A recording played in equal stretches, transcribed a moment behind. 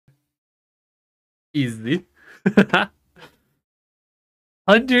Easy.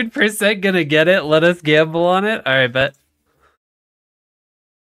 100% gonna get it. Let us gamble on it. Alright, bet.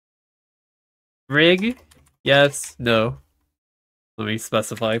 Ring? Yes, no. Let me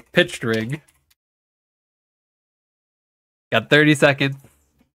specify. Pitched ring. Got 30 seconds.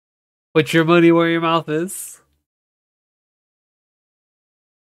 Put your money where your mouth is.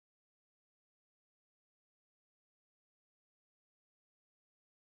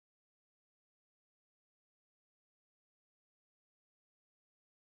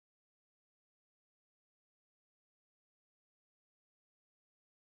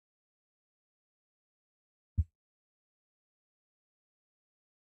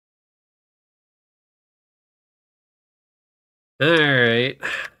 Alright.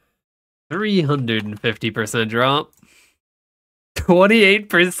 350% drop.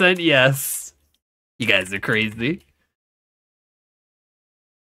 28% yes. You guys are crazy.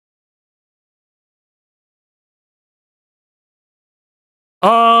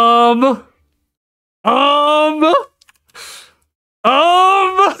 Um.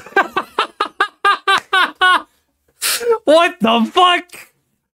 What the fuck?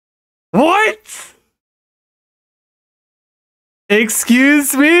 What?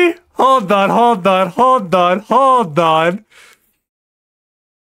 Excuse me? Hold on. Hold on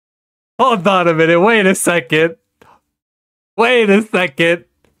a minute. Wait a second.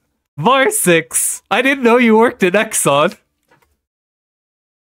 Var6. I didn't know you worked at Exxon.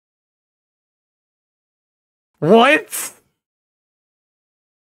 What?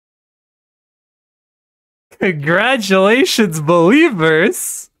 Congratulations,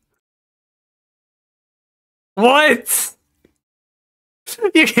 believers. What?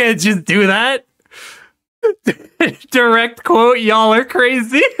 You can't just do that. Direct quote, y'all are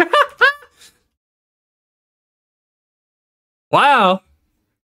crazy. Wow.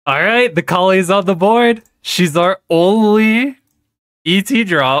 Alright, the collie's on the board. She's our only ET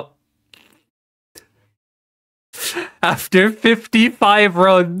drop. After 55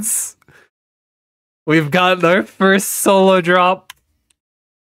 runs, we've gotten our first solo drop.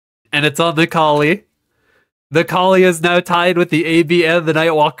 And it's on the collie. The collie is now tied with the AB and the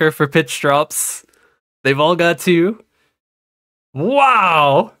Nightwalker for pitch drops. They've all got 2.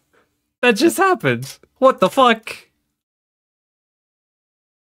 Wow! That just happened. What the fuck?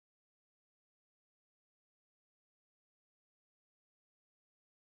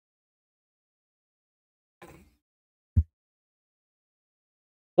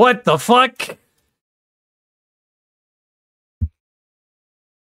 What the fuck?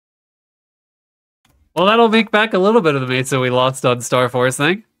 Well, that'll make back a little bit of the mates that we lost on Star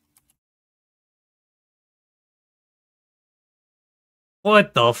Forcing.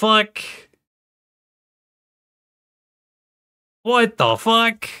 What the fuck? What the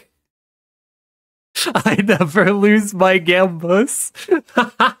fuck? I never lose my gambus.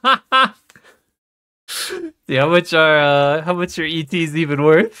 See, how much are ETs even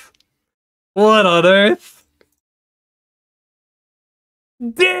worth? What on earth?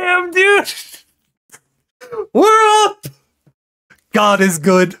 Damn, dude! We're up! God is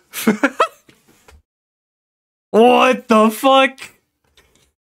good. What the fuck?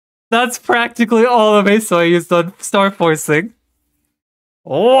 That's practically all the meso I used on Star Forcing.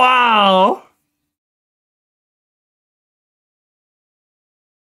 Wow!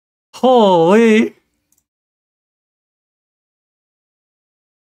 Holy!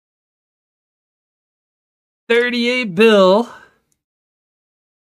 $38 bill.